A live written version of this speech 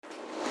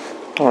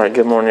All right,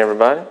 good morning,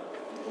 everybody.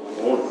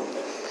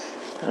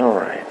 All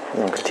right, we're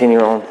going to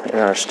continue on in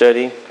our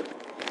study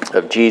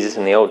of Jesus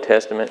in the Old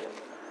Testament.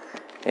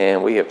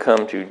 And we have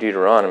come to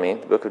Deuteronomy,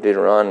 the book of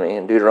Deuteronomy.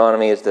 And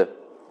Deuteronomy is the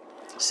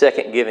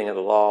second giving of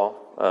the law.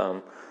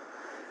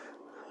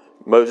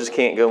 Moses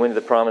can't go into the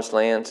promised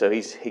land, so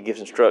he gives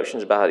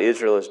instructions about how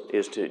Israel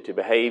is to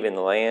behave in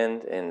the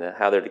land and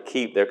how they're to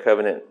keep their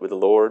covenant with the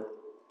Lord,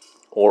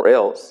 or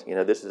else.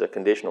 This is a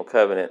conditional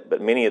covenant,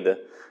 but many of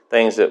the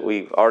things that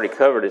we've already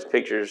covered as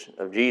pictures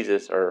of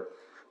Jesus are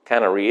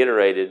kind of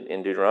reiterated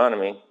in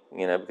Deuteronomy,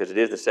 because it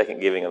is the second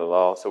giving of the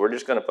law. So we're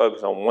just going to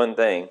focus on one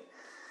thing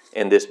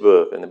in this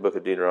book, in the book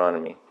of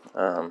Deuteronomy.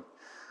 Of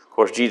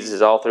course, Jesus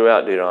is all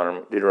throughout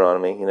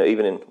Deuteronomy.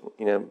 Even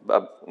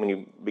when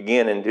you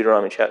begin in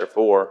Deuteronomy chapter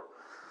 4,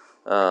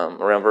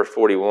 around verse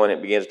 41,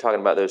 it begins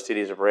talking about those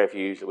cities of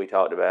refuge that we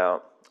talked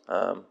about.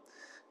 And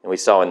we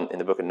saw in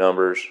the book of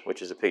Numbers,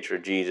 which is a picture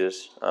of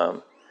Jesus.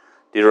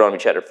 Deuteronomy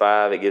chapter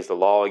 5, it gives the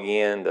law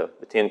again, the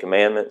Ten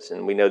Commandments.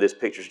 And we know this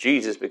pictures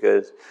Jesus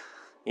because,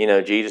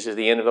 Jesus is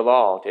the end of the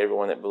law to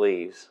everyone that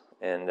believes.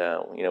 And,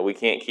 we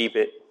can't keep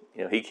it.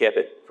 He kept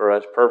it for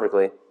us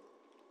perfectly.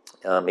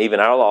 Even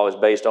our law is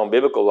based on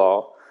biblical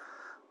law.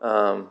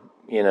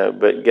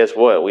 But guess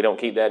what? We don't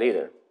keep that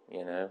either.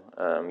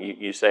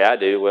 You say, I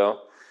do.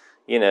 Well,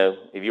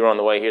 if you were on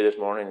the way here this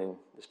morning and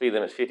the speed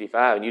limit's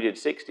 55 and you did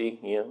 60,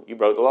 you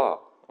broke the law.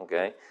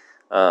 Okay.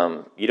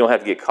 You don't have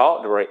to get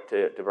caught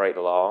to break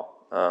the law.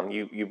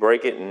 You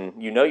break it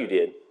and you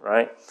did,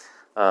 right?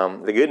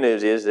 The good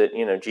news is that,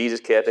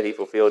 Jesus kept it. He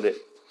fulfilled it.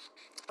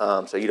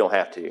 So you don't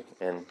have to.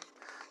 And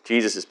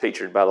Jesus is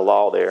pictured by the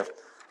law there.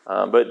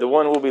 But the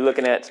one we'll be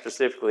looking at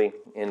specifically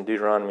in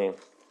Deuteronomy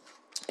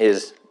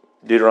is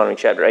Deuteronomy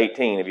chapter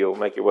 18, if you'll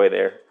make your way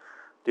there.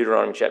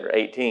 Deuteronomy chapter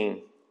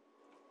 18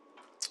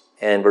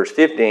 and verse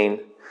 15,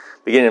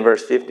 beginning in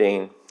verse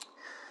 15,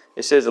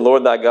 it says, The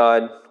Lord thy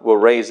God will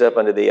raise up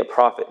unto thee a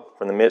prophet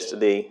from the midst of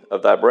thee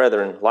of thy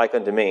brethren, like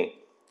unto me.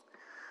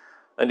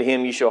 Unto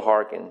him ye shall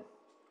hearken,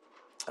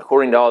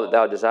 according to all that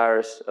thou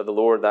desirest of the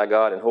Lord thy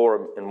God in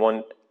Horeb,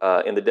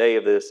 in the day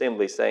of the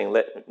assembly, saying,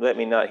 Let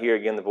me not hear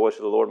again the voice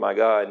of the Lord my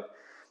God,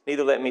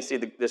 neither let me see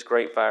this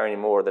great fire any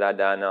more, that I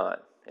die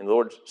not. And the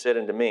Lord said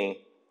unto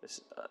me,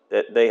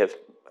 that they have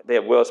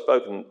well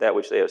spoken that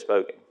which they have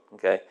spoken.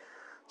 Okay,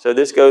 so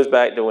this goes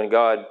back to when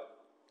God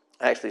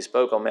actually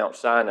spoke on Mount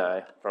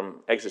Sinai from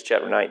Exodus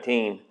chapter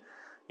 19.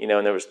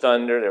 And there was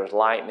thunder, there was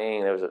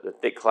lightning, there was a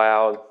thick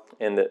cloud,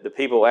 and the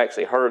people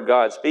actually heard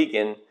God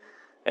speaking,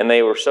 and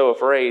they were so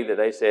afraid that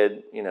they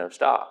said,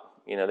 stop.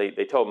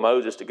 They told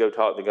Moses to go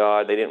talk to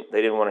God. They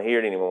didn't want to hear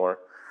it anymore.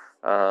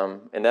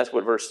 And that's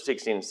what verse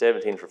 16 and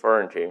 17 is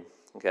referring to.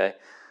 Okay.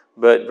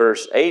 But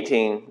verse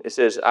 18, it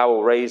says, I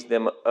will raise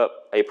them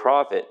up a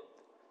prophet,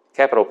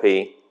 capital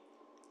P,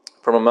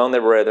 from among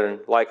their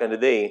brethren, like unto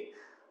thee,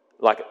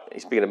 like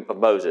he's speaking of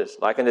Moses,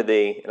 like unto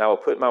thee, and I will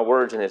put my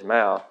words in his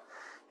mouth,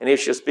 and he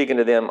shall speak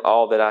unto them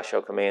all that I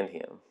shall command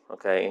him.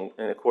 Okay.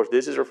 And of course,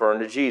 this is referring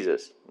to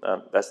Jesus.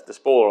 That's the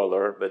spoiler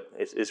alert, but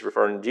it's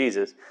referring to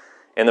Jesus.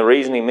 And the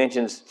reason he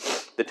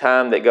mentions the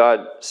time that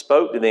God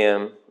spoke to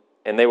them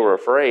and they were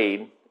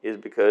afraid is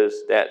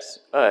because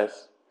that's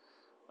us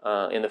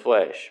in the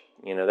flesh.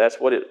 That's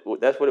what it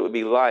would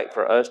be like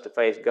for us to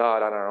face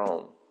God on our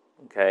own.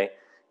 Okay,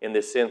 in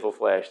this sinful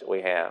flesh that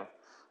we have,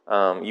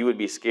 you would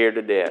be scared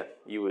to death.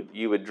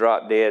 You would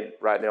drop dead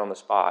right there on the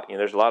spot.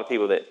 There's a lot of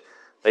people that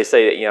they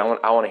say that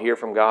I want to hear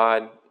from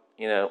God.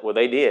 Well,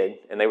 they did,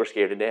 and they were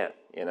scared to death.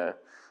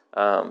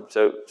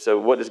 So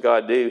what does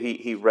God do?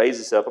 He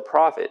raises up a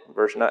prophet.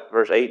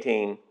 Verse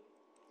 18,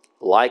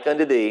 like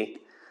unto thee.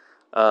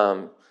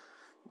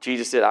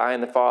 Jesus said, I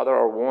and the Father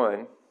are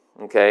one.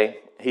 Okay.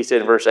 He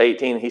said in verse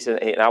 18, he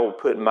said, and I will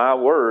put my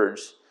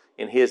words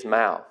in his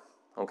mouth.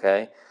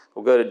 Okay.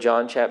 We'll go to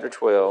John chapter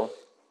 12.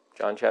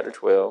 John chapter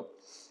 12.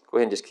 Go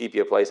ahead and just keep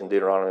you a place in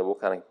Deuteronomy. We'll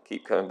kind of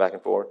keep coming back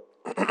and forth.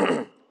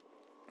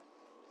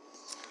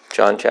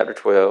 John chapter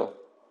 12.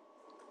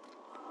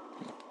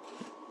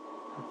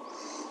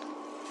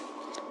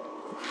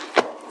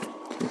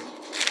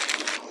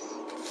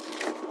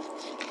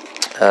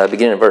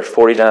 Beginning in verse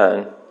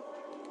 49,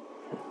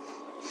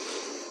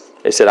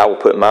 it said, I will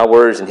put my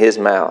words in his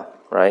mouth,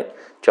 right?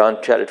 John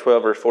chapter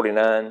 12, verse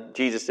 49,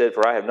 Jesus said,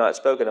 For I have not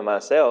spoken of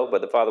myself,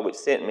 but the Father which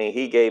sent me,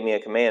 he gave me a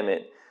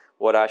commandment,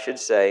 what I should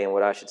say and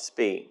what I should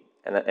speak.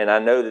 And I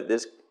know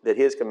that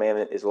his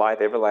commandment is life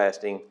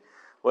everlasting.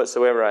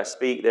 Whatsoever I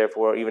speak,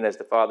 therefore, even as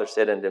the Father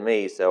said unto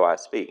me, so I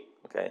speak.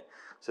 Okay?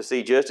 So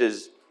see, just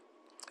as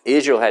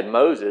Israel had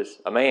Moses,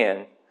 a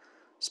man,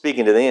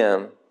 speaking to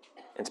them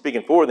and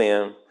speaking for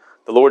them,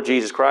 the Lord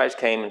Jesus Christ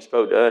came and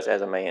spoke to us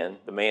as a man,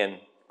 the man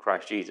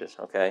Christ Jesus,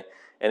 okay?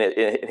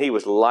 And he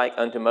was like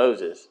unto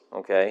Moses,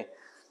 okay?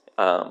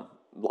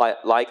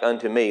 Like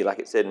unto me, like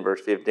it said in verse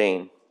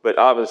 15. But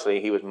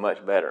obviously, he was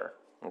much better,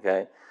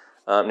 okay?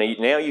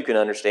 Now you can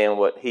understand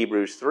what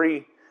Hebrews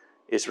 3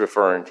 is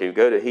referring to.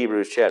 Go to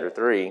Hebrews chapter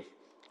 3.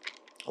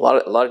 A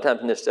lot of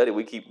times in this study,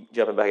 we keep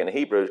jumping back into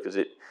Hebrews because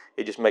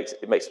it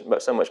makes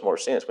so much more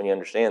sense when you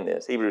understand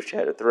this. Hebrews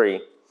chapter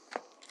 3.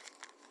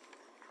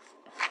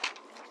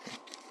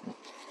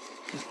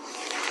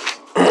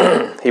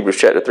 Hebrews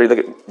chapter 3, look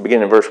at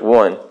beginning in verse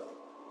 1.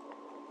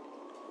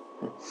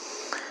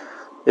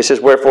 It says,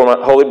 "Wherefore,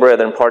 my holy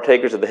brethren,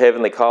 partakers of the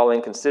heavenly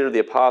calling, consider the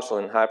apostle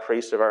and high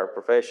priest of our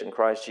profession,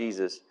 Christ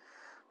Jesus,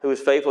 who was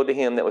faithful to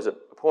him that was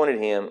appointed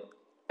him,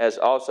 as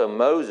also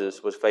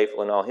Moses was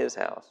faithful in all his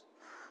house.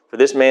 For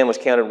this man was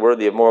counted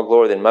worthy of more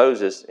glory than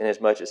Moses,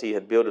 inasmuch as he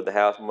had builded the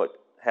house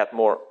hath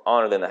more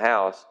honor than the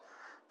house.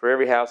 For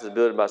every house is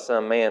builded by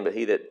some man, but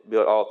he that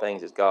built all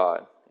things is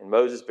God. And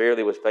Moses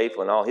verily was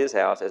faithful in all his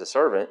house as a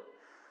servant,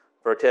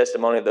 for a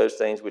testimony of those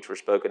things which were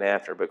spoken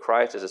after. But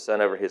Christ is a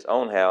son over his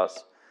own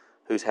house,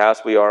 whose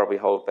house we are, we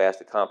hold fast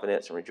the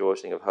confidence and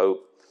rejoicing of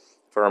hope,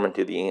 firm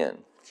unto the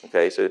end."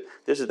 Okay, so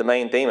this is the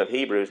main theme of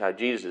Hebrews, how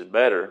Jesus is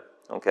better,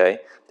 okay,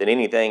 than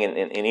anything in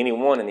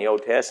anyone in the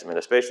Old Testament,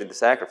 especially the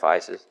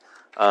sacrifices.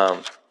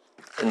 And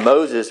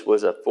Moses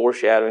was a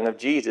foreshadowing of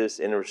Jesus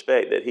in the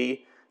respect that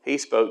he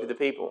spoke to the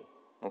people.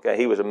 Okay,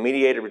 he was a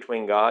mediator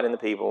between God and the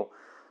people.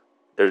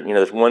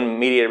 There's one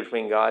mediator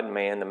between God and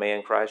man, the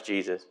man Christ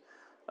Jesus.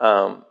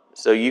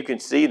 So you can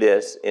see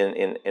this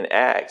in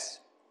Acts.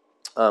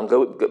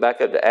 Go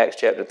back up to Acts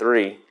chapter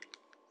 3.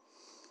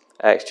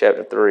 Acts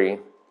chapter 3.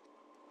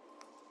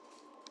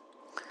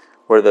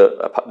 Where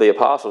the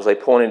apostles, they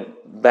pointed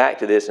back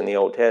to this in the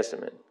Old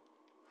Testament.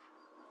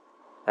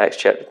 Acts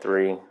chapter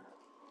 3.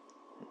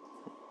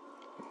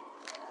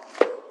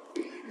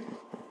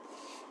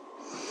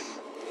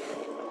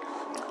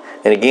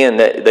 And again,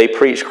 they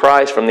preached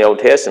Christ from the Old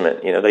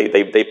Testament.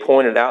 They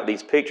pointed out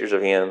these pictures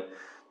of him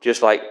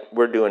just like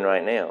we're doing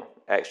right now.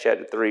 Acts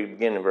chapter 3,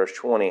 beginning in verse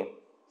 20.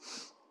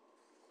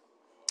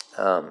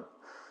 It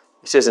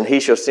says, "And he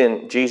shall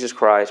send Jesus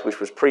Christ, which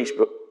was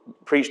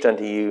preached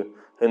unto you,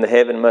 whom the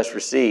heaven must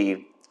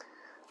receive,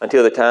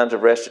 until the times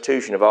of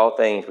restitution of all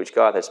things which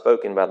God hath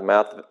spoken by the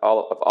mouth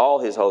of all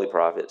his holy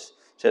prophets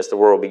since the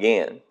world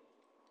began.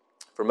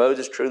 For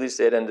Moses truly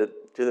said unto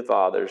the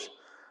fathers,"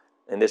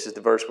 and this is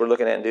the verse we're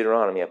looking at in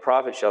Deuteronomy, "A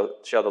prophet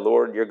shall the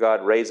Lord your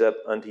God raise up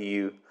unto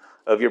you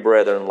of your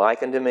brethren,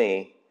 like unto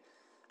me.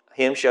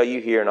 Him shall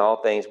you hear in all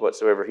things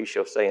whatsoever he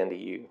shall say unto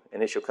you.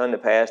 And it shall come to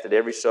pass that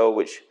every soul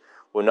which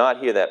will not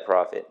hear that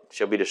prophet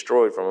shall be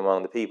destroyed from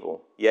among the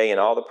people. Yea, and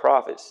all the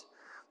prophets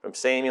from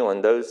Samuel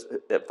and those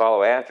that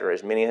follow after,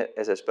 as many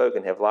as have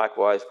spoken, have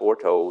likewise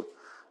foretold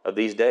of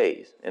these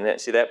days." And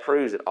that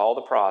proves that all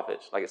the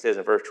prophets, like it says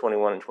in verse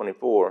 21 and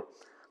 24,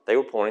 they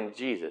were pointing to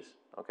Jesus.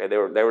 Okay, they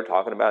were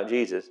talking about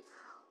Jesus.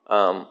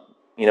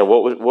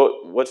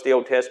 What's the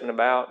Old Testament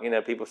about?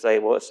 People say,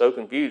 well, it's so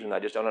confusing, I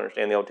just don't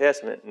understand the Old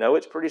Testament. No,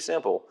 it's pretty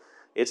simple.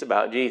 It's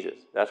about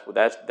Jesus. That's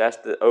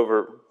the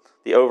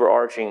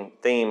overarching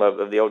theme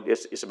of the Old.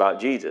 It's about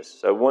Jesus.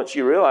 So once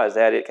you realize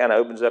that, it kind of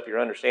opens up your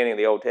understanding of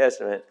the Old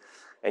Testament,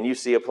 and you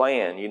see a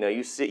plan.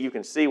 You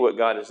can see what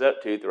God is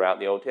up to throughout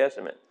the Old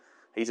Testament.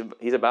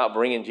 He's about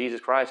bringing Jesus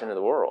Christ into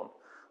the world,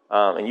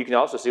 and you can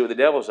also see what the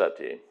devil's up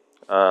to.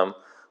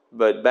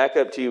 But back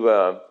up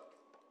to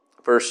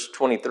verse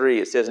 23,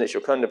 it says, "And it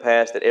shall come to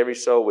pass that every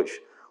soul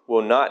which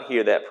will not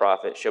hear that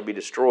prophet shall be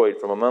destroyed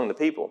from among the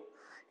people."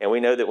 And we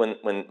know that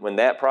when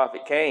that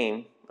prophet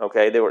came,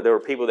 okay, there were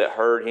people that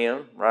heard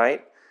him,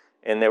 right?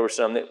 And there were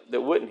some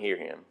that wouldn't hear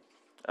him.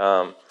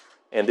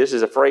 And this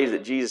is a phrase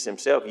that Jesus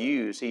himself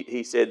used.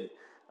 He said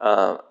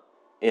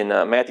in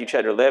Matthew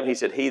chapter 11, he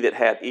said, "He that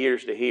hath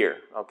ears to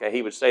hear." Okay,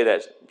 he would say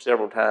that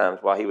several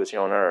times while he was here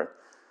on earth.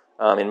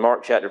 In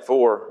Mark chapter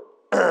 4,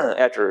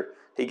 after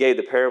he gave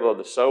the parable of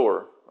the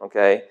sower,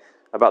 okay,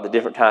 about the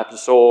different types of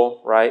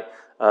soil, right?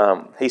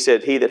 He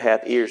said, "He that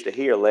hath ears to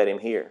hear, let him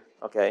hear."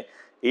 Okay,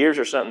 ears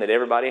are something that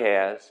everybody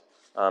has.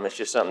 It's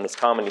just something that's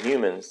common to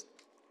humans.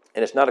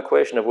 And it's not a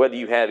question of whether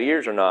you have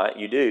ears or not.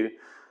 You do.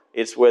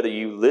 It's whether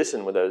you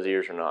listen with those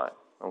ears or not.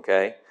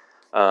 Okay?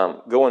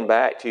 Going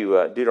back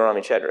to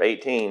Deuteronomy chapter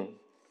 18,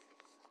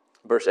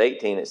 verse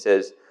 18, it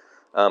says,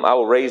 "I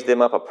will raise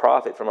them up a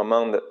prophet from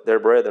among their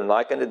brethren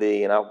like unto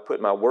thee, and I will put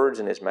my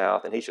words in his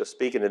mouth, and he shall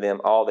speak unto them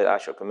all that I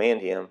shall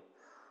command him.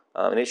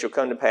 And it shall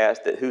come to pass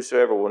that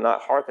whosoever will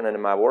not hearken unto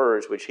my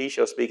words, which he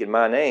shall speak in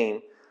my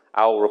name,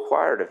 I will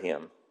require it of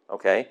him."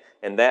 Okay?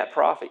 And that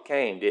prophet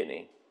came, didn't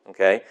he?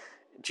 Okay?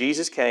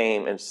 Jesus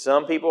came, and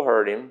some people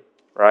heard him,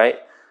 right?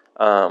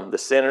 The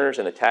sinners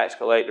and the tax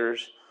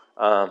collectors,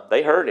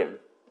 they heard him,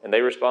 and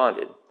they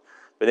responded.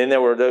 But then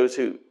there were those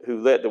who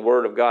let the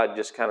word of God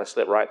just kind of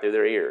slip right through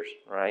their ears,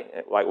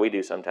 right? Like we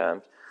do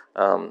sometimes.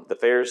 The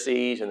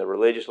Pharisees and the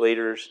religious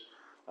leaders.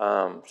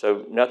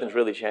 So nothing's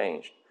really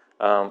changed.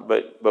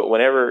 But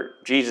whenever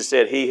Jesus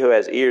said, "He who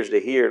has ears to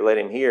hear, let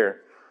him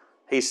hear,"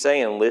 he's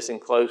saying, listen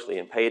closely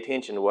and pay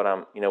attention to what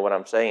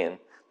I'm saying,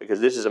 because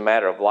this is a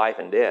matter of life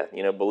and death.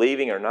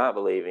 Believing or not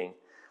believing.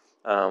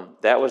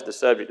 That was the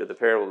subject of the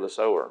parable of the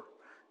sower.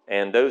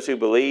 And those who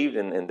believed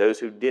and those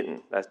who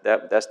didn't.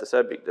 That's the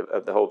subject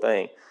of the whole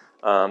thing.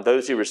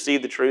 Those who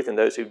received the truth and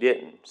those who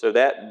didn't. So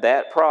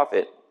that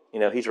prophet,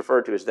 he's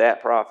referred to as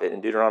that prophet in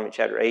Deuteronomy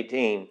chapter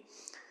 18.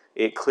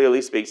 It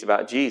clearly speaks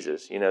about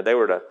Jesus. They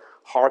were to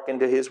hearken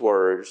to his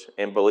words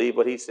and believe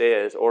what he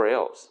says, or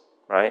else,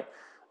 right?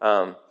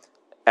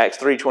 Acts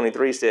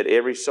 3:23 said,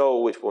 every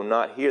soul which will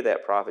not hear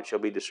that prophet shall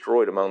be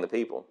destroyed among the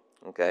people.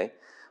 Okay.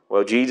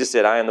 Well, Jesus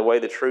said, I am the way,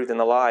 the truth, and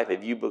the life.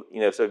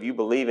 So if you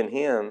believe in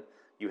him,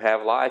 you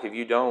have life. If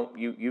you don't,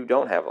 you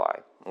don't have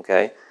life.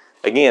 Okay.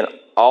 Again,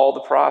 all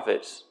the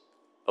prophets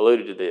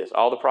alluded to this.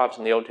 All the prophets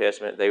in the Old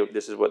Testament,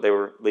 this is what they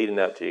were leading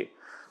up to.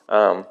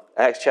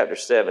 Acts chapter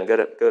 7. Go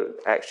to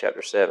Acts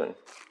chapter 7.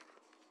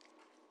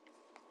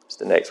 It's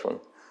the next one.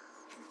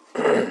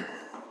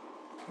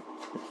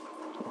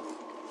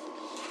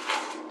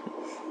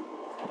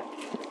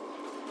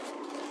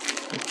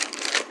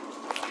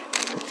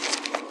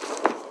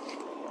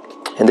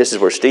 And this is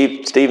where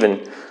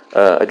Stephen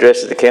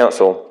addresses the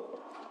council.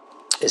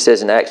 It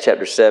says in Acts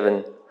chapter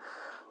 7,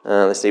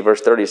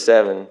 verse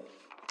 37.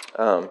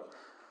 It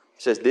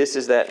says, this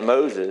is that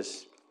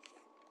Moses,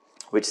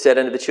 which said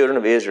unto the children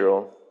of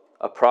Israel,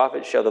 a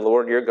prophet shall the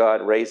Lord your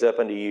God raise up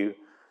unto you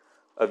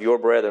of your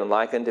brethren,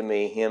 like unto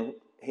me, him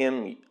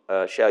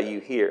shall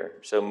you hear.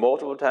 So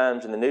multiple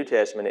times in the New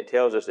Testament, it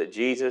tells us that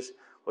Jesus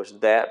was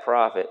that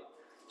prophet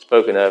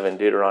spoken of in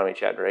Deuteronomy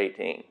chapter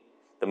 18.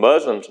 The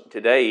Muslims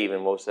today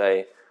even will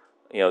say,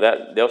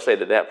 that they'll say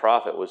that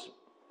prophet was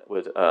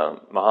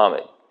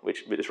Muhammad,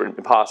 which is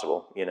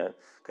impossible,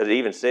 because it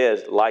even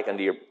says, like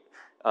unto your,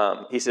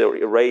 he said,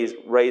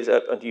 raise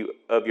up unto you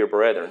of your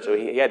brethren. So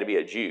he had to be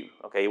a Jew.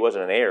 Okay, he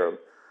wasn't an Arab.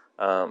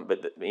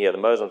 But the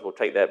Muslims will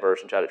take that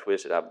verse and try to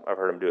twist it. I've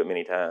heard them do it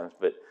many times.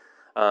 But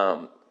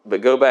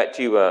go back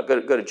to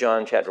go to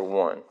John chapter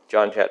 1.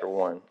 John chapter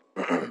 1.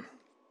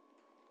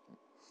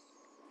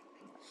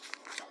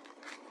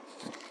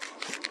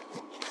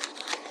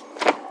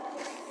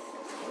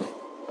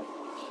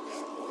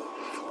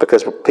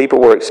 Because people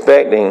were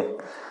expecting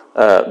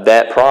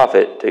that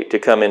prophet to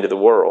come into the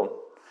world.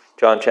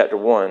 John chapter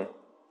 1,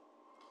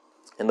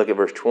 and look at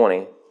verse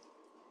 20.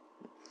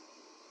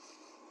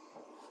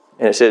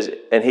 And it says,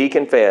 and he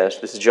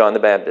confessed, this is John the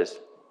Baptist,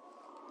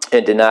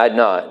 and denied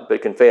not,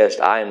 but confessed,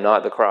 I am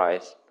not the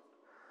Christ.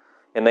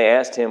 And they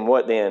asked him,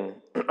 what then?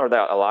 Art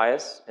thou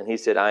Elias? And he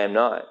said, I am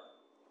not.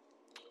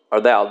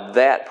 Art thou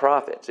that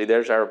prophet? See,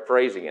 there's our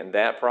phrase again,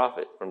 that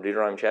prophet from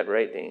Deuteronomy chapter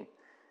 18.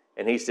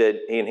 And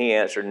he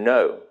answered,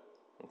 no.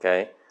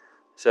 Okay.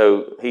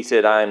 So he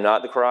said, I am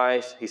not the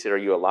Christ. He said, are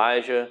you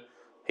Elijah?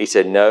 He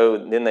said,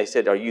 no. Then they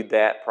said, are you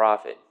that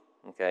prophet?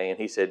 Okay. And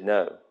he said,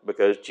 no,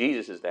 because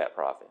Jesus is that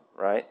prophet,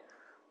 right?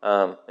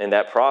 And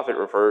that prophet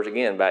refers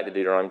again back to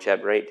Deuteronomy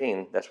chapter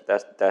 18.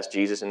 That's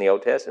Jesus in the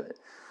Old Testament.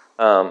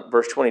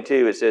 Verse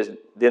 22, it says,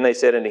 then they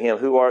said unto him,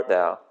 who art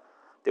thou,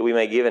 that we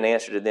may give an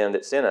answer to them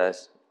that sent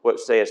us? What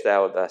sayest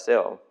thou of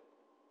thyself?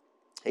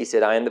 He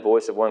said, I am the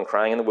voice of one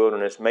crying in the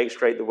wilderness, make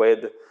straight the way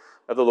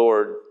of the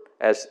Lord,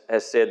 as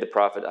said the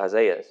prophet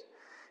Isaiah.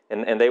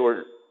 And they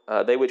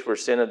which were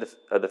sent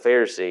of the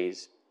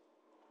Pharisees,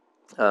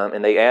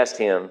 and they asked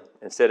him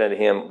and said unto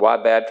him, why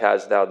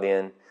baptizest thou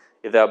then,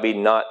 if thou be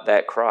not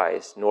that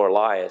Christ, nor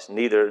Elias,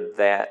 neither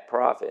that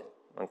prophet?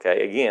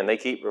 Okay, again, they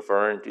keep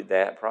referring to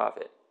that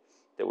prophet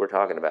that we're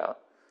talking about.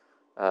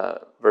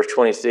 Verse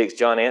 26,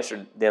 John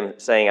answered them,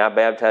 saying, I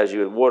baptize you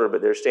with water,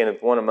 but there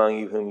standeth one among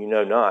you whom you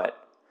know not.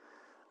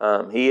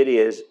 He it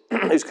is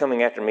who's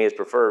coming after me is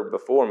preferred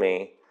before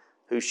me,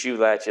 whose shoe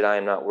latchet I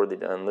am not worthy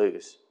to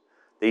unloose.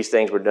 These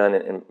things were done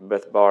in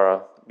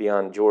Barber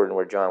beyond Jordan,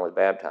 where John was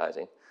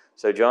baptizing.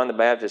 So John the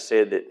Baptist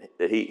said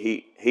that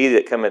he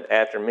that cometh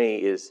after me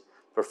is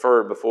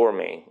preferred before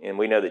me. And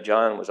we know that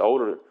John was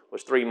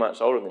 3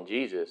 months older than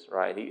Jesus,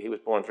 right? He was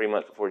born 3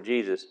 months before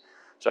Jesus.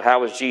 So how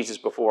was Jesus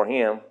before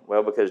him?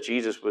 Well, because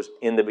Jesus was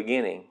in the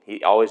beginning.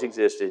 He always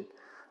existed.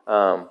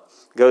 Go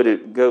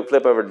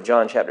flip over to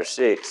John chapter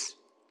 6.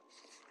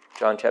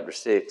 John chapter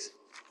 6,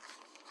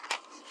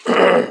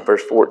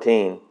 verse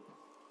 14.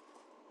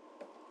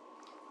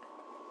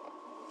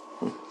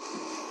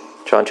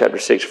 John chapter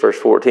 6, verse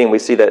 14, we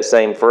see that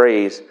same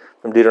phrase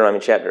from Deuteronomy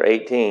chapter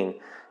 18.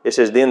 It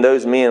says, then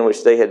those men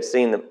which they had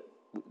seen,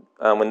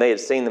 when they had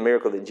seen the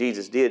miracle that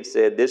Jesus did,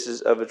 said, this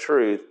is of a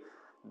truth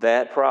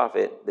that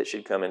prophet that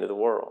should come into the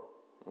world.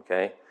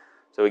 Okay?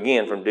 So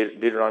again, from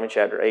Deuteronomy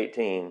chapter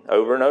 18,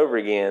 over and over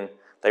again,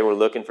 they were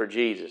looking for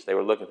Jesus. They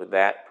were looking for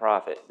that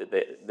prophet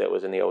that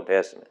was in the Old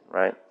Testament,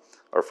 right?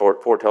 Or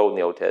foretold in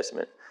the Old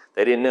Testament.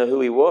 They didn't know who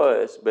he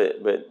was,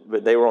 but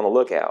they were on the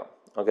lookout.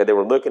 Okay, they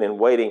were looking and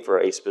waiting for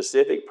a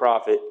specific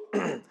prophet,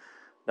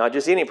 not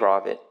just any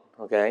prophet.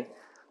 Okay,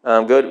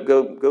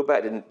 go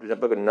back to the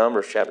book of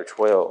Numbers, chapter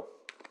 12.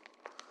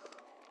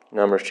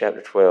 Numbers,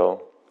 chapter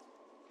 12.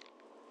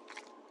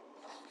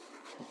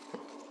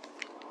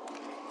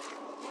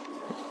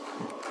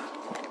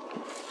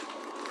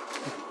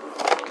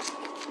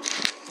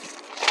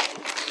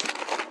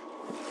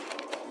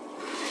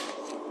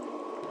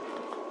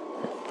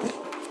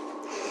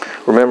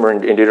 Remember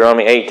in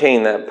Deuteronomy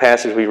 18, that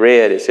passage we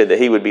read, it said that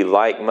he would be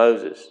like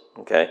Moses.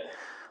 Okay,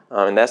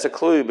 and that's a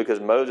clue because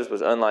Moses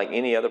was unlike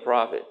any other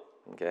prophet.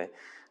 Okay,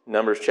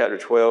 Numbers chapter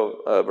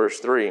 12, verse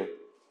 3.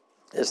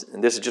 This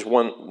is just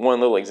one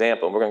little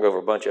example. We're going to go over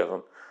a bunch of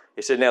them.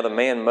 It said, now the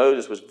man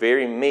Moses was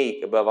very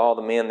meek above all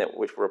the men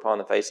which were upon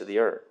the face of the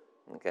earth.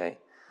 Okay,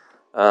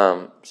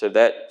 So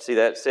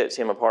that sets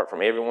him apart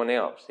from everyone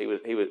else. He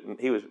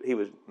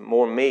was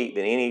more meek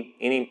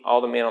than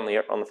all the men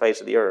on the face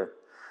of the earth.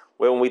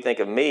 Well, when we think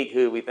of meek,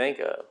 who do we think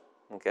of?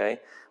 Okay.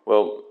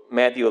 Well,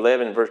 Matthew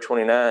 11, verse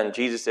 29,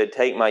 Jesus said,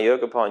 "Take my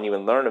yoke upon you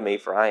and learn of me,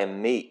 for I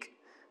am meek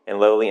and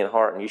lowly in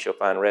heart, and you shall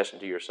find rest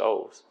unto your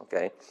souls."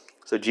 Okay.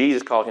 So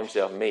Jesus called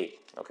himself meek.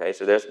 Okay.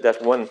 So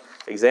that's one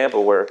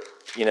example where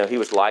he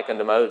was like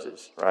unto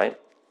Moses, right?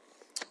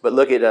 But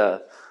look at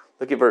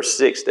verse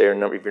 6 there,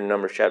 if you're in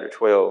Numbers chapter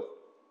 12,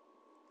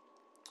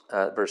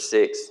 verse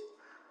 6.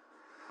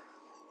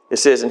 It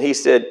says, "And he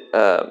said,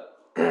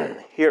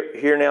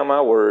 hear now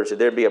my words, if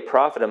there be a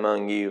prophet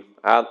among you,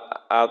 I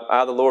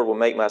the Lord will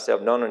make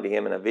myself known unto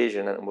him in a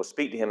vision, and will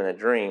speak to him in a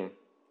dream.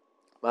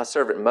 My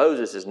servant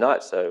Moses is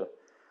not so,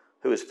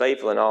 who is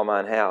faithful in all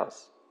mine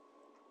house.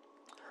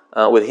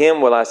 With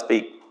him will I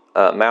speak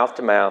mouth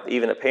to mouth,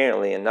 even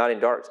apparently, and not in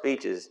dark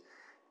speeches,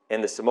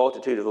 and the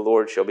multitude of the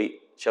Lord shall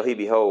he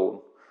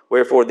behold.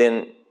 Wherefore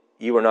then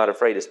you were not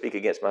afraid to speak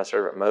against my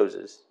servant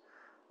Moses.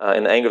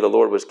 And the anger of the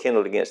Lord was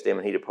kindled against them,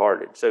 and he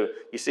departed." So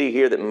you see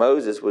here that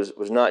Moses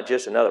was not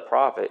just another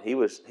prophet. He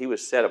was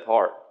set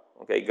apart.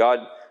 Okay,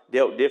 God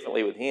dealt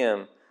differently with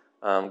him.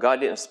 God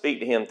didn't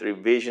speak to him through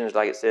visions,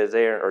 like it says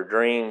there, or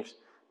dreams,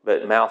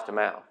 but mouth to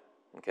mouth.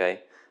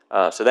 Okay,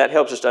 so that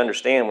helps us to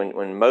understand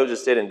when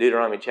Moses said in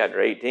Deuteronomy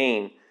chapter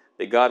 18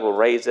 that God will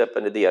raise up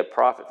unto thee a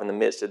prophet from the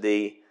midst of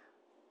thee,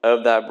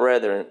 of thy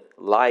brethren,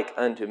 like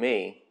unto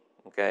me.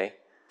 Okay.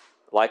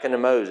 Like unto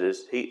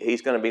Moses,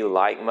 he's going to be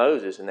like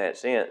Moses in that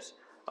sense,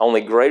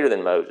 only greater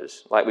than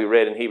Moses, like we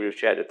read in Hebrews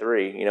chapter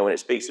 3, when it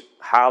speaks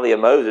highly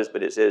of Moses,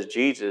 but it says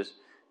Jesus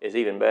is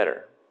even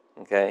better.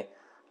 Okay?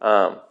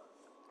 Turn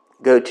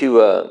to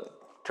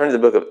the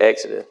book of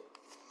Exodus.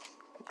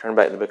 Turn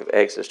back to the book of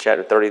Exodus,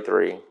 chapter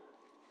 33.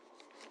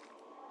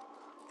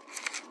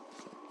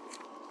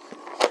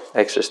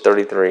 Exodus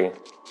 33.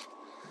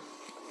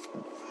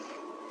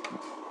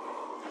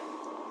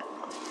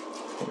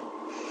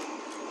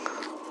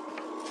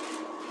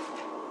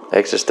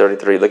 Exodus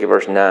 33, look at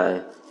verse 9.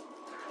 It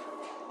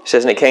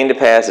says, "And it came to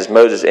pass, as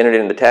Moses entered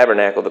into the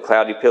tabernacle, the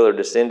cloudy pillar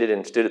descended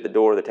and stood at the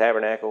door of the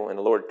tabernacle, and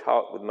the Lord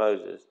talked with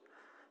Moses.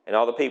 And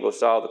all the people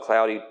saw the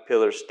cloudy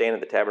pillar stand at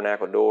the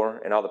tabernacle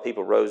door, and all the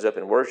people rose up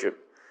and worshiped,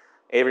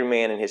 every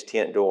man in his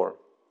tent door.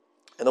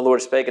 And the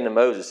Lord spake unto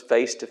Moses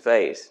face to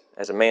face,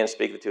 as a man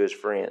speaketh to his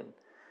friend.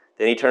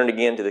 Then he turned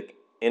again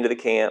into the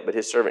camp, but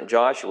his servant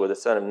Joshua, the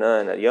son of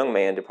Nun, a young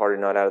man, departed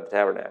not out of the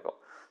tabernacle."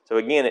 So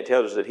again, it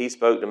tells us that he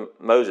spoke to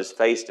Moses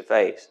face to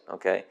face.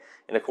 Okay,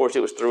 and of course it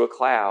was through a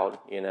cloud.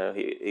 He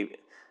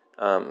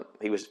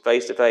was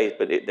face to face,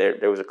 but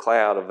there was a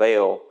cloud, a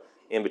veil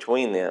in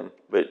between them.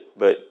 But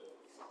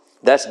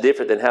that's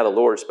different than how the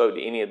Lord spoke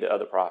to any of the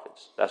other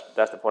prophets.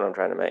 That's the point I'm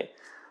trying to make.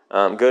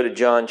 Go to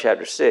John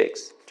chapter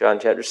 6. John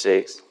chapter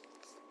 6.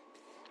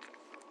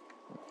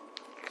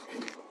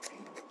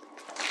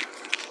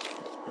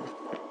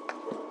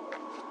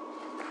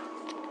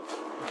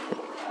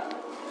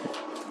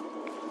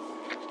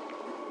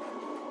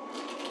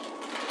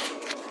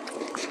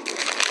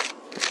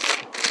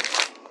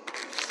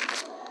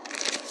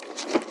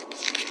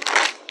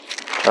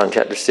 John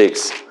chapter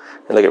 6,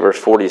 and look at verse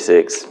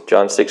 46.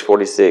 John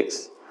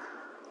 6:46.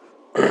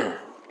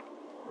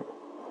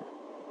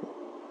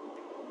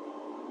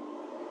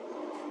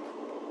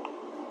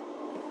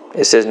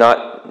 It says,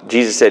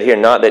 Jesus said here,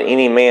 "Not that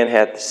any man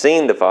hath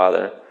seen the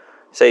Father,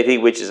 save he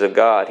which is of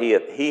God, he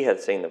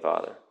hath seen the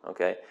Father."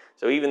 Okay?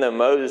 So even though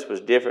Moses was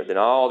different than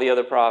all the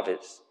other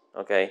prophets,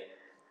 okay,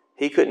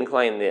 he couldn't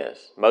claim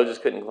this. Moses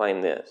couldn't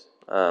claim this.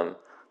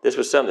 This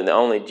was something that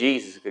only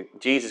Jesus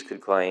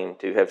could claim,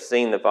 to have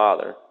seen the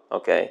Father.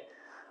 Okay,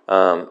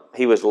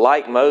 he was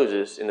like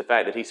Moses in the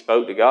fact that he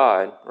spoke to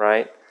God,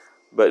 right?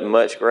 But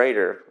much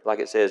greater, like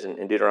it says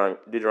in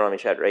Deuteronomy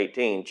chapter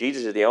 18.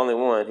 Jesus is the only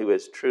one who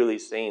has truly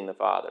seen the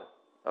Father.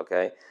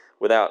 Okay,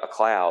 without a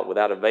cloud,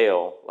 without a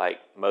veil,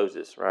 like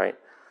Moses, right?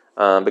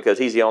 Because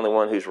he's the only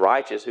one who's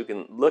righteous, who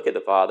can look at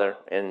the Father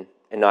and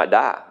not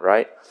die,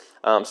 right?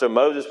 So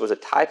Moses was a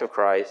type of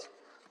Christ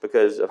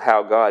because of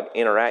how God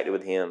interacted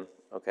with him.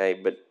 Okay,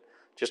 but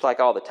just like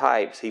all the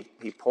types, he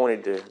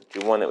pointed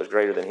to one that was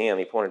greater than him.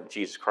 He pointed to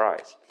Jesus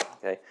Christ.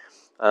 Okay,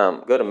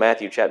 go to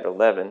Matthew chapter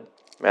 11.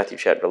 Matthew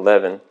chapter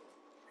 11.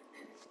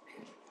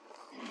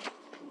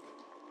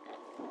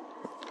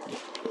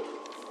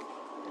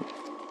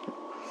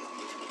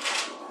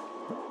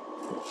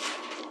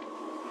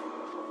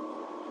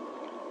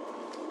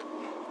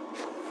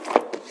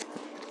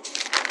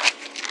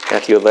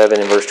 Matthew 11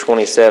 and verse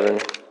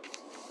 27.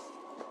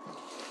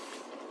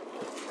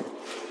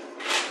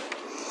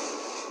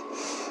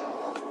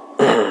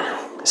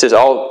 It says,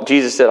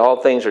 Jesus said, "All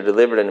things are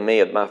delivered unto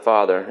me of my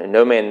Father, and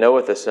no man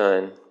knoweth the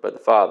Son but the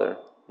Father,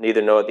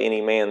 neither knoweth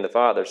any man the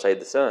Father save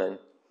the Son,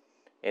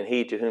 and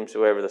he to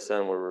whomsoever the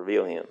Son will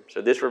reveal him."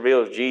 So this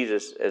reveals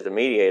Jesus as the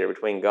mediator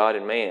between God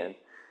and man,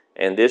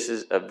 and this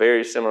is a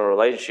very similar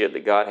relationship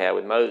that God had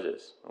with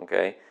Moses.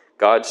 Okay,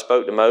 God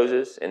spoke to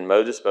Moses, and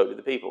Moses spoke to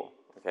the people.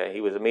 Okay,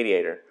 he was a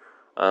mediator.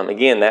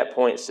 Again, that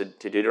points to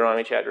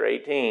Deuteronomy chapter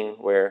 18,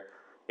 where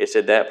it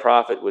said that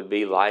prophet would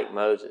be like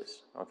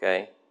Moses.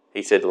 Okay,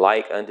 he said,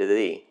 "Like unto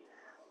thee,"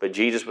 but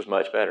Jesus was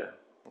much better.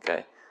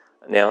 Okay,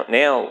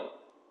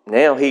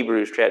 now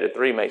Hebrews chapter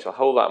 3 makes a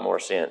whole lot more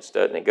sense,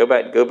 doesn't it? Go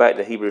back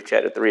to Hebrews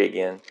chapter 3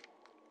 again.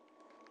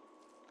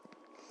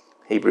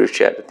 Hebrews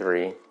chapter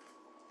 3.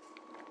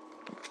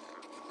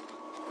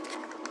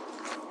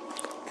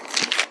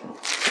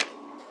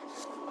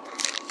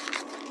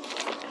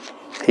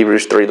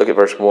 Hebrews 3, look at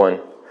verse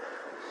 1.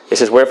 It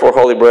says, "Wherefore,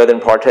 holy brethren,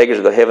 partakers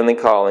of the heavenly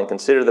calling,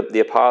 consider the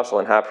apostle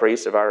and high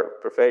priest of our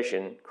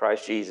profession,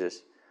 Christ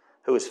Jesus,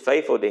 who was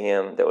faithful to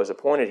him that was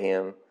appointed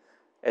him,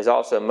 as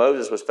also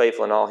Moses was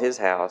faithful in all his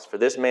house. For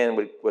this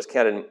man was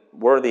counted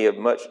worthy of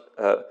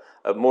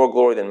more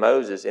glory than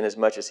Moses,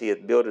 inasmuch as he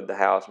hath builded the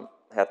house,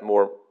 hath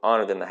more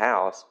honor than the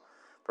house.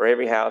 For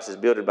every house is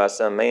builded by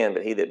some man,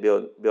 but he that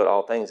built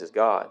all things is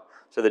God."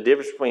 So the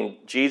difference between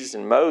Jesus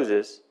and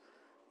Moses,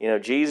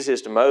 Jesus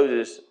is to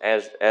Moses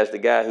as the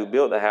guy who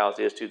built the house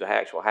is to the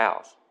actual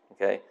house.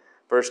 Okay,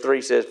 verse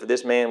 3 says, "For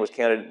this man was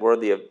counted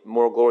worthy of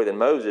more glory than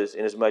Moses,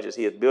 inasmuch as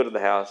he hath builded the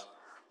house,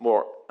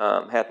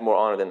 hath more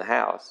honor than the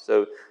house."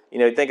 So,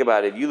 think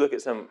about it. If you look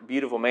at some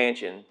beautiful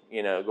mansion,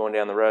 going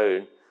down the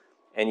road,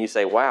 and you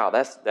say, "Wow,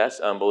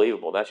 that's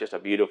unbelievable. That's just a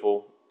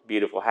beautiful,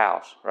 beautiful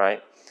house,"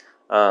 right?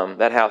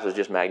 That house is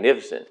just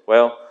magnificent.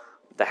 Well,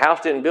 the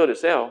house didn't build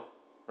itself,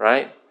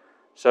 right?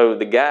 So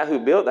the guy who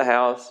built the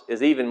house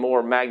is even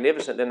more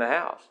magnificent than the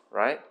house,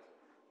 right?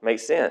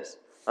 Makes sense.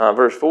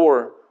 Verse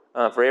 4,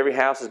 "For every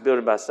house is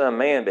built by some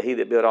man, but he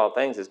that built all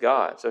things is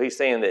God." So he's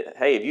saying that,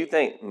 hey, if you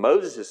think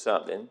Moses is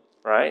something,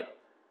 right?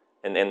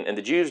 And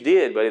the Jews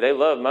did, but they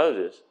loved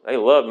Moses. They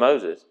loved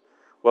Moses.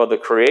 Well, the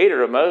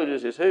creator of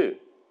Moses is who?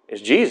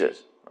 It's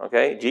Jesus.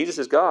 Okay? Jesus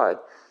is God.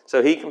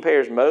 So he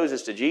compares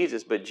Moses to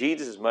Jesus, but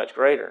Jesus is much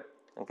greater.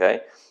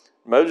 Okay?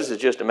 Moses is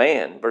just a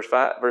man. Verse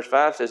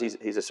 5 says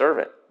he's a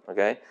servant.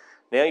 Okay?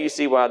 Now you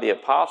see why the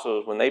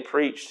apostles, when they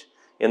preached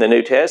in the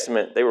New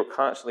Testament, they were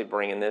constantly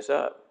bringing this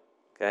up.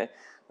 Okay?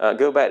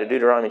 Go back to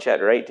Deuteronomy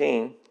chapter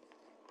 18.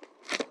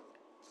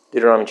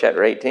 Deuteronomy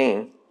chapter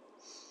 18.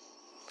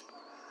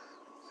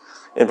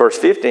 In verse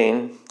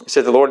 15, it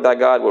says, "The Lord thy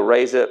God will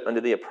raise up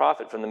unto thee a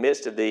prophet from the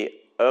midst of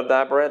thee of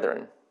thy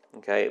brethren.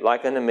 Okay,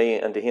 like unto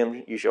me, unto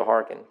him you shall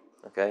hearken."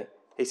 Okay,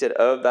 he said,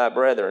 "Of thy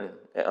brethren."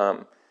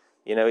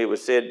 It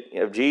was said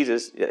of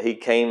Jesus that he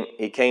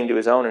came to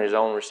his own, and his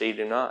own received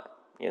him not.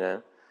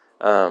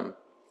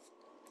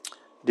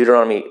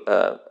 Deuteronomy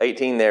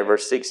 18 there,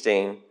 verse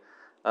 16.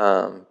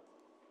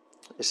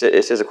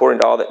 It says,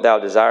 "According to all that thou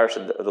desirest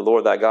of the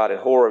Lord thy God in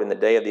Horeb in the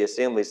day of the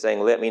assembly,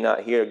 saying, Let me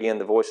not hear again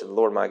the voice of the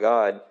Lord my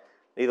God,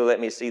 neither let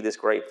me see this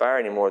great fire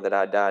anymore, that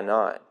I die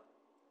not.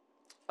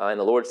 And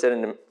the Lord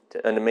said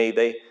unto me,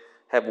 They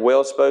have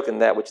well spoken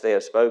that which they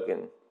have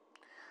spoken.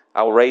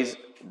 I will raise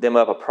them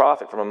up a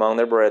prophet from among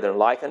their brethren,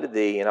 like unto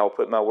thee, and I will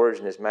put my words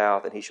in his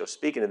mouth, and he shall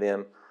speak unto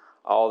them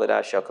all that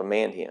I shall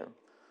command him."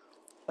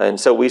 And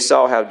so we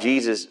saw how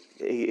Jesus,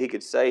 he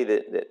could say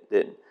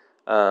that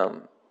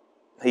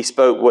he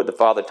spoke what the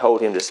Father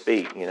told him to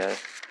speak,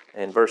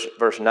 And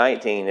verse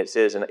 19, it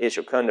says, "And it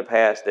shall come to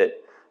pass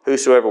that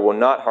whosoever will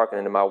not hearken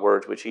unto my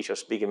words, which he shall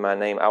speak in my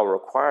name, I will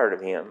require it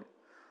of him."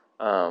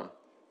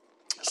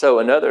 So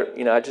another,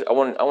 I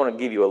want to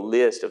give you a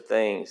list of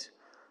things,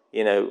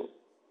 that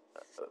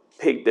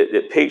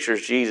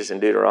pictures Jesus in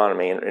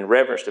Deuteronomy in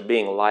reference to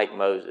being like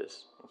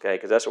Moses. Okay,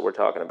 because that's what we're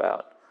talking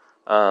about.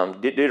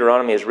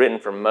 Deuteronomy is written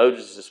from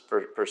Moses'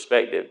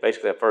 perspective,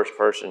 basically a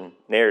first-person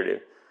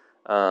narrative.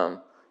 And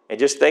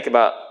just think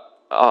about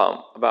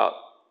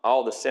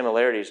all the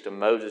similarities to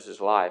Moses'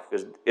 life,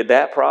 because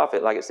that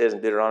prophet, like it says in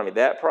Deuteronomy,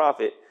 that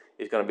prophet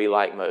is going to be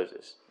like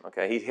Moses.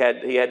 Okay, he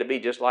had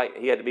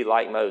to be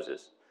like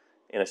Moses,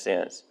 in a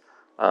sense,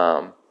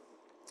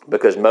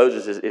 because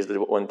Moses is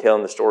the one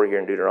telling the story here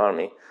in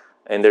Deuteronomy,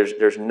 and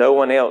there's no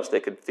one else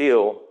that could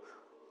feel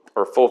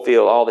or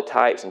fulfill all the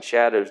types and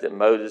shadows that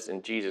Moses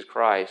and Jesus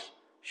Christ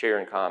share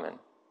in common.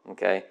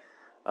 Okay.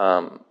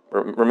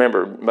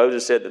 Remember,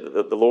 Moses said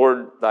that the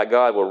Lord thy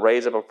God will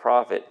raise up a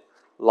prophet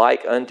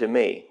like unto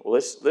me. Well,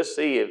 let's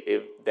see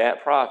if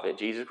that prophet,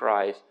 Jesus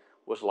Christ,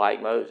 was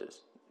like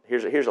Moses.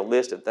 Here's a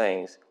list of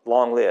things,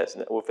 long list,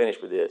 and we'll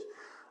finish with this.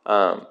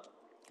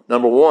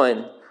 Number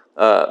one,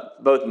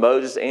 both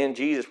Moses and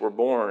Jesus were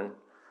born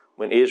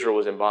when Israel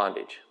was in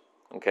bondage.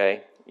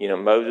 Okay,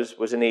 Moses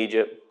was in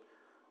Egypt.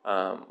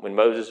 When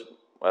Moses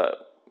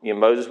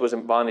was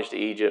in bondage to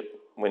Egypt.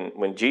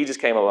 When Jesus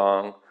came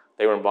along,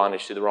 they were in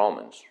bondage to the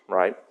Romans,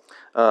 right?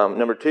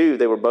 Number two,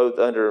 they were both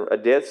under a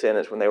death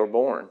sentence when they were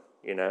born,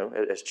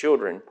 as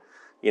children.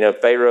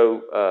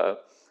 Pharaoh,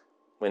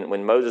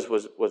 when Moses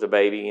was a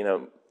baby,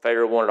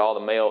 Pharaoh wanted all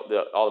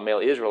the male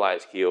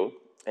Israelites killed,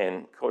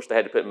 and of course they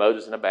had to put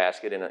Moses in a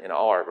basket in an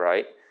ark,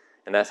 right?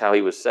 And that's how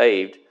he was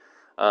saved.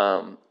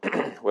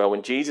 Well,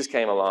 when Jesus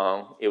came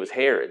along, it was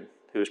Herod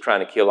who was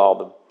trying to kill all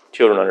the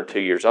children under 2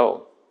 years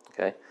old.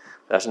 Okay,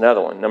 that's another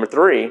one. Number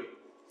three,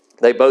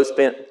 they both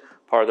spent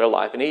part of their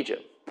life in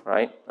Egypt,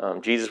 right?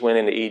 Jesus went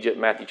into Egypt,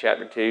 Matthew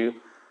chapter 2.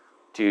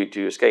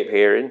 to escape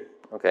Herod.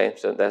 Okay,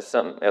 so that's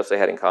something else they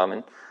had in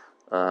common.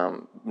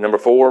 Number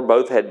 4,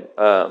 both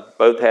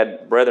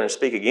had brethren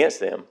speak against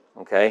them.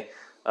 Okay,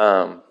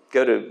 go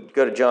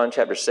to John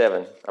chapter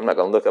 7. I'm not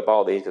going to look up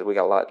all these because we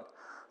got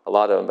a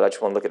lot of them, but I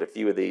just want to look at a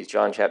few of these.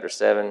 John chapter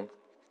 7.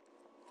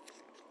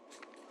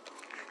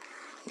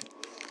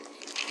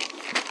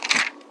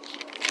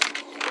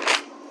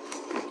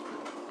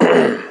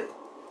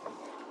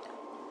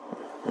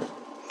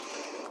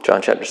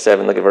 John chapter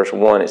 7, look at verse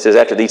 1. It says,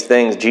 "After these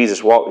things,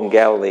 Jesus walked in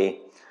Galilee,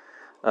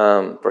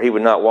 for he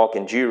would not walk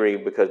in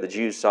Jewry, because the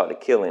Jews sought to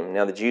kill him.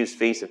 Now the Jews'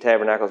 feast of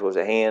tabernacles was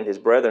at hand. His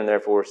brethren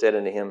therefore said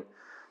unto him,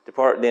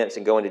 Depart thence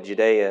and go into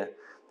Judea,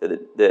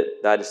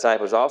 that thy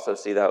disciples also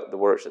see the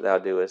works that thou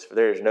doest. For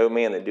there is no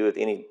man that doeth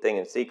anything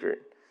in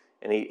secret,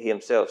 and he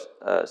himself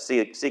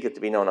seeketh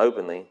to be known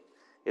openly.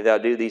 If thou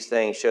do these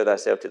things, show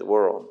thyself to the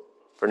world.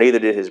 For neither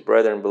did his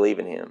brethren believe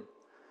in him.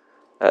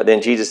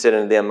 Then Jesus said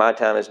unto them, My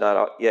time is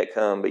not yet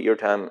come, but your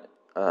time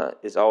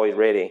is always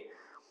ready.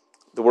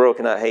 The world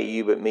cannot hate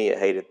you, but me it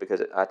hateth,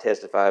 because I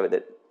testify of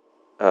it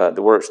that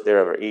the works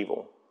thereof are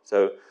evil."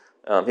 So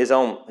his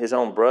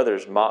own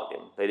brothers mocked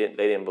him. They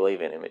didn't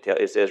believe in him.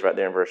 It says right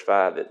there in verse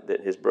 5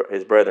 that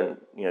his brethren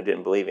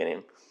didn't believe in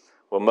him.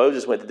 Well,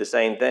 Moses went through the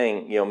same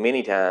thing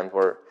many times,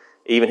 where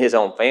even his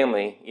own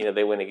family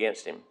they went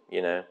against him.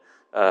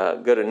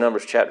 Go to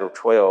Numbers chapter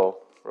 12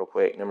 real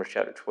quick. Numbers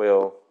chapter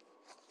 12.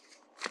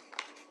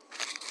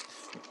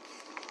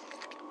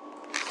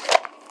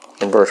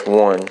 In verse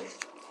 1.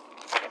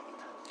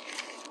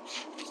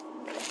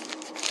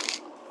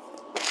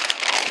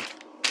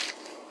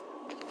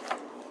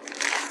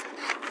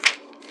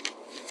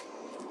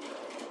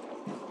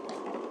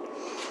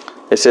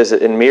 It says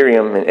that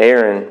Miriam and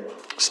Aaron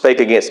spake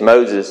against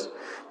Moses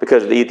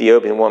because of the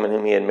Ethiopian woman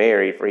whom he had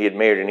married, for he had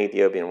married an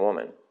Ethiopian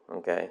woman.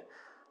 Okay,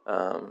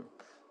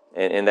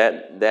 and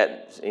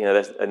that's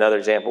another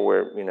example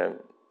where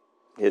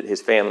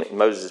his family,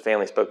 Moses'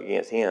 family, spoke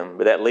against him.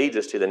 But that leads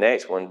us to the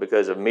next one.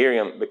 Because of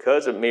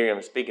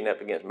Miriam speaking up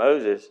against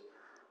Moses,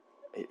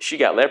 she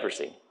got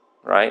leprosy,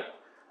 right?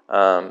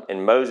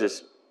 And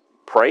Moses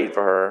prayed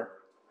for her,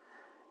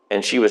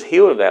 and she was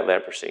healed of that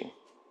leprosy.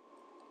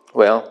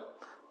 Well,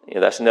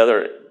 that's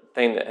another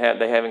thing that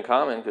they have in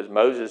common, because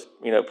Moses,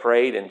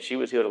 prayed and she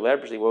was healed of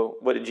leprosy. Well,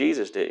 what did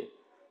Jesus do?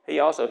 He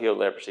also healed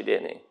leprosy,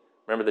 didn't he?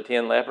 Remember the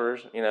 10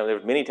 lepers? There were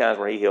many times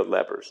where he healed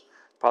lepers.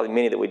 Probably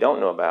many that we don't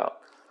know about.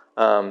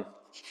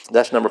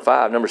 That's number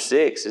 5. Number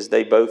 6 is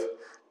they both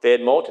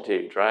fed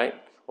multitudes, right?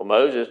 Well,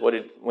 Moses,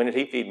 when did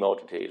he feed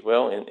multitudes?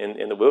 Well,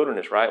 in the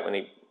wilderness, right?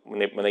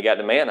 When they got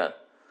the manna,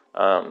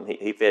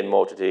 he fed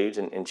multitudes.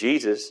 And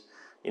Jesus,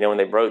 when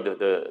they broke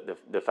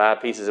the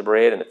 5 pieces of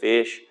bread and the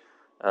fish,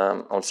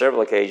 on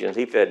several occasions,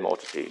 he fed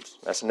multitudes.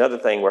 That's another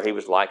thing where he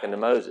was likened to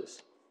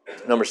Moses.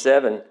 Number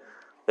 7,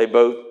 they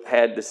both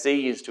had the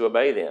seas to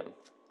obey them.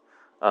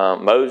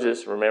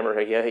 Moses, remember,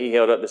 he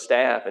held up the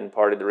staff and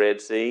parted the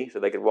Red Sea so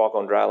they could walk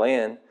on dry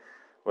land.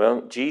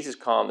 Well, Jesus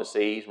calmed the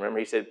seas. Remember,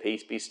 he said,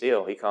 "Peace, be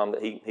still." He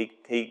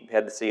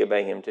had the sea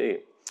obey him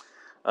too.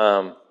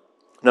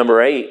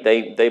 Number 8,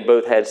 they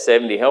both had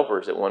 70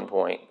 helpers at one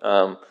point.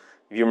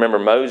 If you remember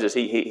Moses,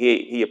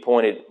 he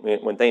appointed,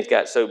 when things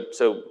got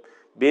so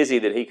busy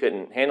that he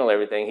couldn't handle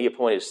everything, he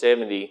appointed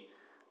 70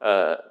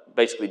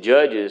 basically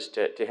judges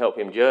to help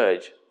him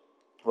judge.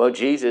 Well,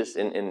 Jesus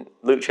in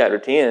Luke chapter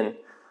 10,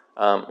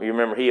 you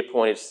remember he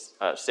appointed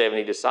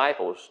 70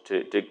 disciples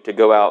to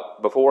go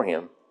out before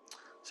him.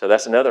 So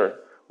that's another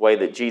way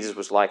that Jesus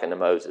was likened to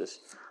Moses.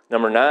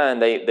 Number 9,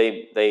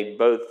 they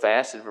both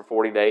fasted for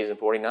 40 days and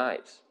 40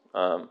 nights.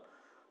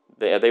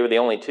 They were the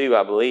only two,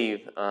 I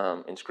believe,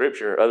 in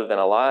Scripture, other than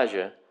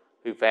Elijah,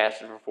 who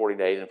fasted for 40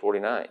 days and 40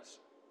 nights.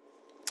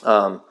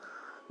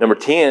 Number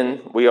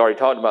 10, we already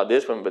talked about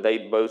this one, but they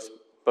both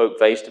spoke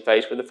face to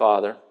face with the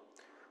Father.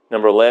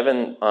 Number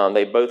 11,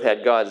 they both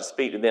had God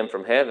speak to them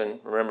from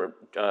heaven. Remember,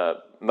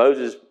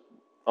 Moses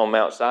on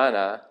Mount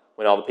Sinai,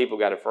 when all the people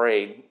got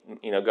afraid,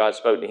 God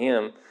spoke to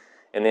him.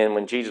 And then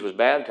when Jesus was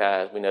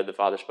baptized, we know the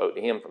Father spoke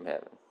to him from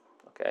heaven.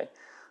 Okay.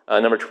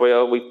 Number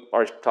 12, we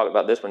already talked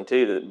about this one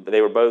too.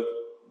 They were both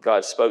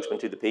God's spokesmen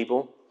to the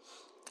people.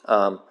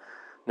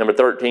 Number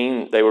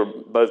 13, they were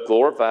both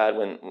glorified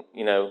when,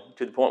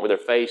 to the point where their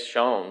face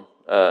shone.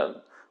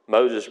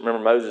 Moses,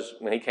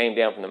 when he came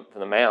down from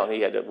the mount,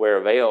 he had to wear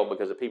a veil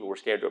because the people were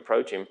scared to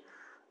approach him.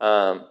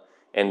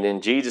 And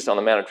then Jesus on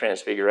the Mount of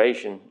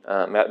Transfiguration,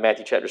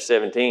 Matthew chapter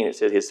 17, it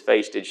says his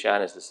face did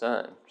shine as the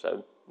sun.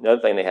 So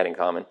another thing they had in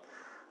common.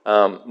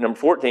 Number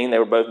 14, they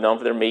were both known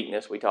for their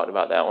meekness. We talked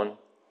about that one.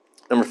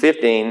 Number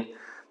 15,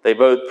 they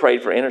both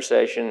prayed for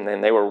intercession,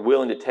 and they were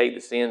willing to take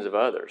the sins of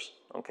others.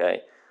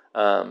 Okay.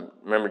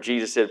 Remember,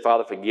 Jesus said,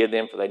 "Father, forgive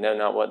them, for they know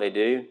not what they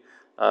do."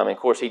 And of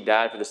course, he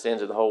died for the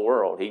sins of the whole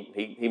world.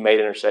 He made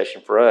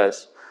intercession for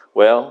us.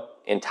 Well,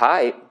 in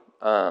type,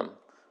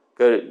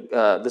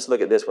 let's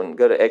look at this one.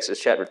 Go to Exodus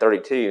chapter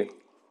 32.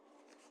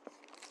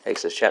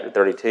 Exodus chapter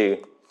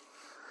 32.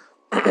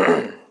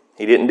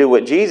 He didn't do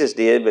what Jesus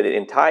did, but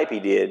in type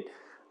he did.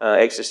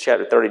 Exodus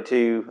chapter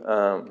 32,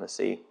 let's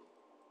see.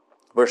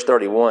 Verse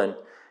 31,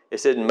 it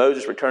said, and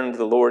Moses returned to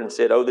the Lord and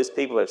said, oh, this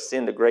people have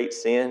sinned a great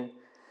sin.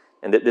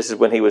 And this is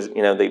when he was,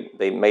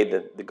 they made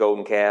the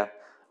golden calf.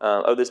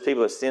 Oh, this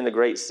people have sinned a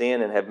great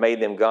sin and have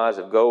made them gods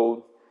of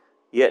gold.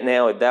 Yet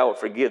now, if thou wilt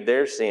forgive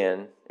their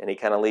sin, and he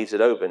kind of leaves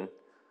it open,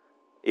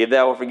 if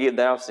thou wilt forgive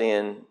thou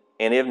sin,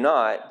 and if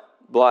not,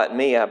 blot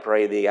me, I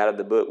pray thee, out of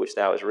the book which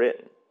thou hast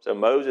written. So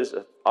Moses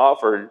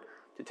offered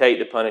to take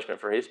the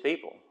punishment for his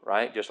people,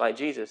 right? Just like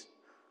Jesus.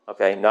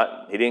 Okay,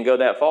 he didn't go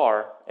that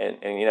far,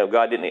 and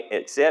God didn't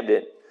accept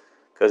it,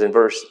 because in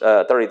verse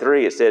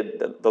 33 it said,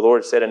 the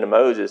Lord said unto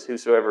Moses,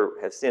 whosoever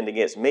hath sinned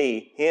against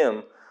me,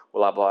 him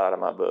will I blot out of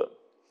my book.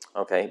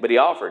 Okay, but he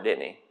offered,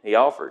 didn't he? He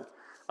offered.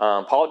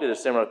 Paul did a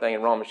similar thing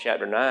in Romans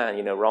chapter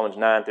 9. Romans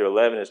 9 through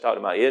 11 is talking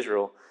about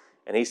Israel,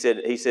 and he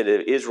said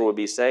if Israel would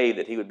be saved,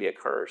 that he would be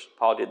accursed.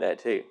 Paul did that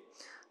too.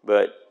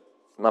 But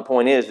my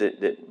point is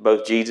that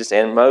both Jesus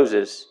and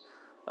Moses,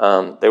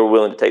 they were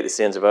willing to take the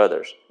sins of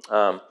others.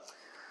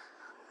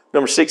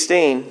 Number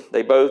 16,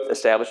 they both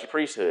established a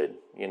priesthood.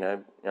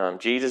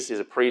 Jesus is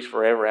a priest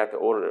forever after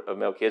the order of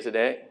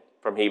Melchizedek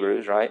from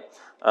Hebrews, right?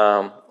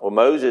 Well,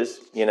 Moses,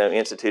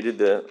 instituted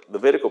the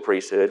Levitical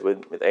priesthood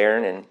with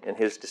Aaron and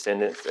his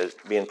descendants as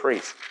being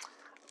priests.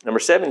 Number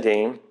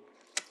 17,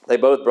 they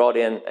both brought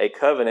in a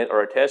covenant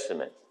or a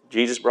testament.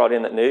 Jesus brought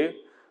in the new,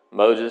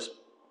 Moses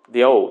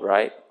the old,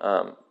 right?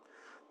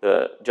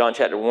 John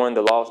chapter 1,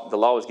 the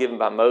law was given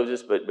by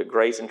Moses, but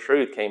grace and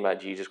truth came by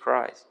Jesus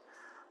Christ.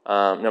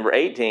 Number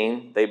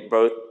 18, they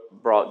both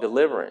brought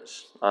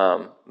deliverance.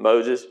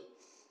 Moses,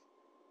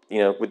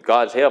 with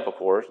God's help, of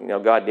course,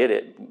 God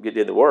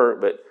did the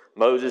work, but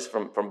Moses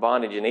from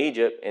bondage in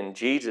Egypt, and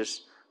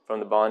Jesus from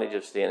the bondage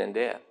of sin and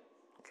death.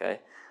 Okay,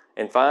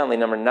 and finally,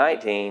 number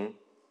 19,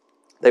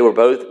 they were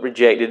both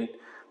rejected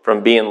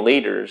from being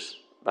leaders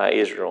by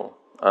Israel.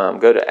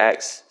 Go to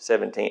Acts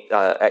 7.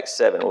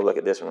 We'll look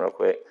at this one real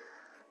quick.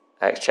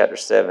 Acts chapter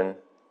 7.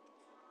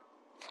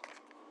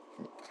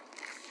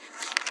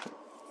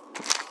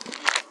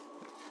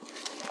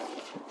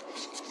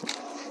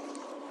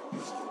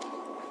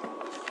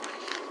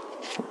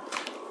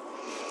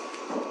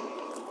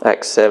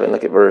 Acts 7,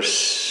 look at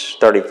verse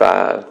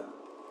 35.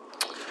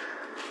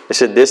 It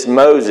said, this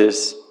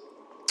Moses,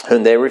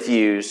 whom they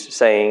refused,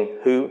 saying,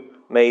 who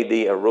made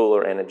thee a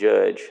ruler and a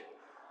judge?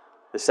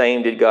 The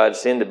same did God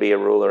send to be a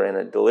ruler and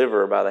a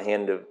deliverer by the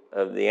hand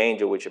of the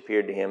angel which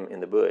appeared to him in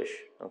the bush.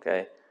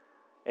 Okay,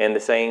 and the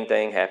same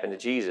thing happened to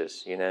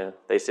Jesus.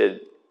 They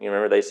said,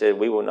 they said,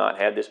 we will not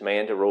have this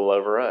man to rule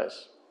over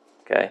us.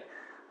 Okay,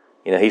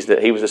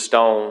 he was the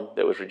stone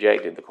that was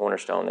rejected, the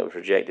cornerstone that was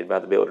rejected by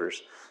the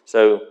builders.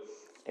 So,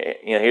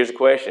 here's the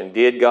question: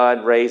 did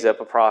God raise up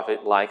a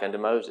prophet like unto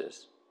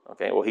Moses?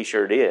 Okay, well, he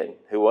sure did.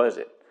 Who was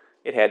it?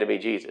 It had to be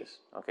Jesus.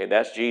 Okay,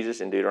 that's Jesus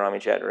in Deuteronomy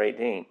chapter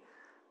 18.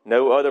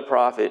 No other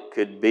prophet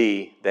could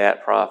be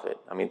that prophet.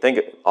 I mean, think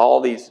of all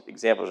these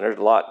examples. And there's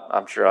a lot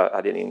I'm sure I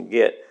didn't even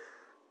get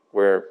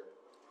where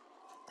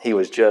he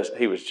was just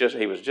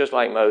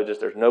like Moses.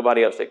 There's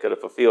nobody else that could have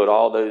fulfilled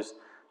all those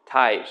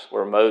types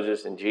where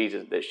Moses and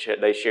Jesus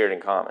they shared in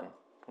common.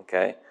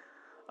 Okay,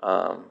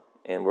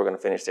 and we're going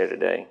to finish there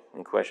today.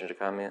 Any questions or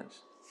comments?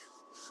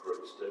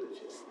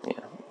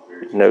 Yeah,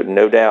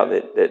 no doubt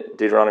that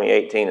Deuteronomy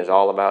 18 is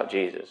all about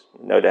Jesus.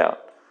 No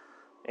doubt.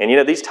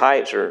 And these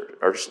types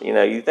are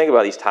you think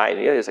about these types.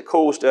 It's a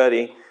cool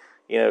study.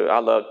 I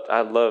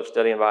love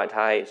studying about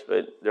types,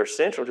 but they're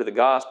central to the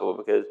gospel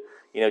because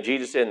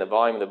Jesus said in the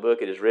volume of the book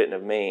it is written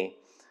of me,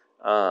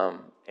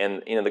 and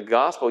the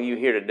gospel you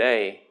hear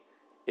today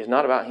is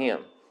not about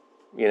him,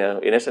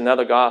 and it's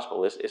another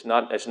gospel. It's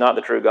not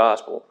the true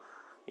gospel.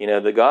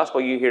 The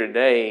gospel you hear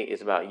today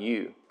is about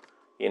you.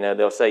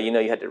 They'll say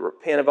you have to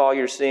repent of all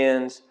your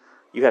sins.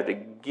 You have to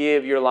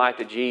give your life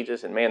to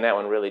Jesus. And man, that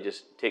one really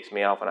just ticks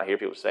me off when I hear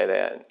people say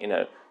that.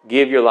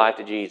 Give your life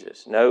to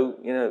Jesus. No,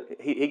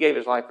 he gave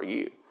his life for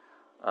you.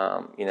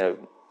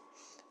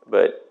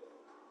 But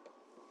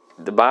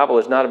the Bible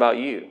is not about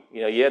you.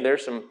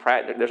 There's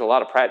a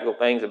lot of practical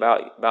things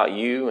about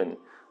you and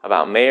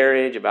about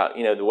marriage, about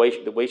the way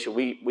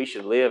we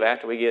should live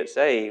after we get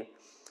saved.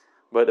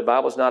 But the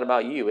Bible is not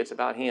about you; it's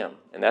about Him,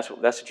 and that's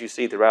what you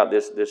see throughout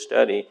this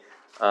study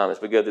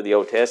as we go through the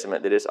Old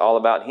Testament. That it's all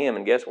about Him,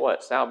 and guess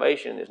what?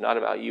 Salvation is not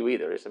about you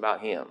either. It's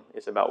about Him.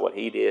 It's about what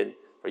He did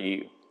for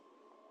you.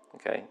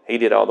 Okay, He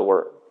did all the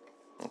work.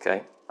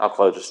 Okay, I'll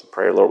close this in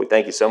prayer. Lord, we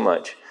thank you so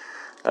much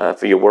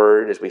for your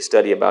word as we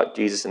study about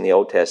Jesus in the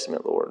Old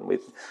Testament, Lord. And we're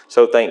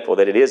so thankful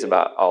that it is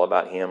all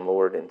about Him,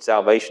 Lord, and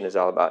salvation is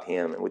all about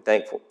Him. And we're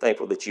thankful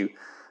that you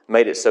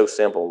made it so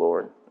simple,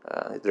 Lord.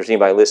 If there's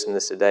anybody listening to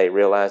this today,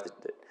 realize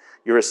that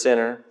you're a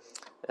sinner.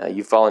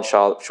 You've fallen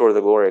short of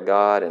the glory of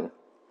God,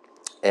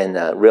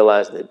 and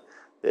realize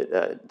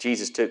that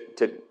Jesus took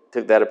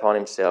that upon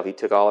Himself. He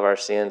took all of our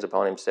sins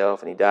upon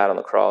Himself, and He died on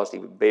the cross. He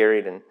was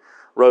buried and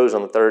rose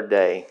on the third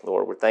day.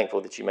 Lord, we're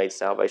thankful that you made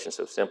salvation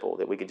so simple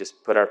that we could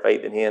just put our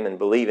faith in Him and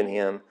believe in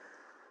Him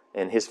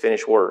and His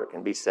finished work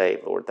and be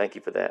saved. Lord, thank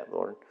you for that,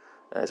 Lord.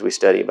 As we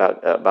study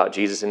about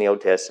Jesus in the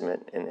Old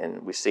Testament,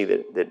 and we see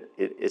that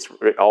it's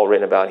all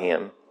written about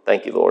Him.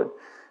 thank you, Lord.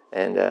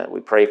 And we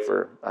pray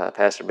for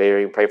Pastor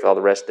Barry. We pray for all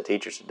the rest of the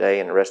teachers today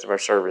and the rest of our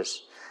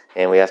service.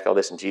 And we ask all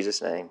this in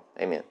Jesus' name.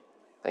 Amen.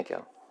 Thank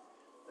you.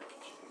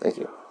 Thank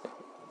you.